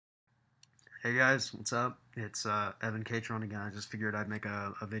Hey guys, what's up? It's Evan Catron again. I just figured I'd make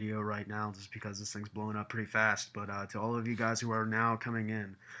a video right now just because this thing's blowing up pretty fast. But to all of you guys who are now coming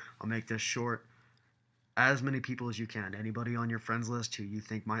in, I'll make this short. As many people as you can. Anybody on your friends list who you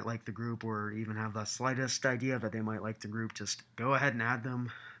think might like the group or even have the slightest idea that they might like the group, just go ahead and add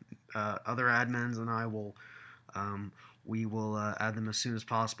them. Other admins and I will, um, we will add them as soon as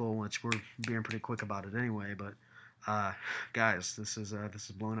possible, which we're being pretty quick about it anyway. But uh, guys, this is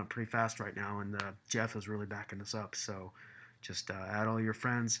blowing up pretty fast right now, and Jeff is really backing this up. So just add all your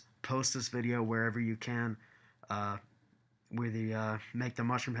friends, post this video wherever you can. Uh, make the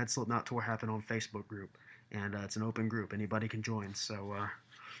Mushroomhead Slipknot tour happen on Facebook group, and it's an open group. Anybody can join. So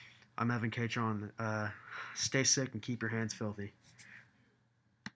I'm Evan Catron. Stay sick and keep your hands filthy.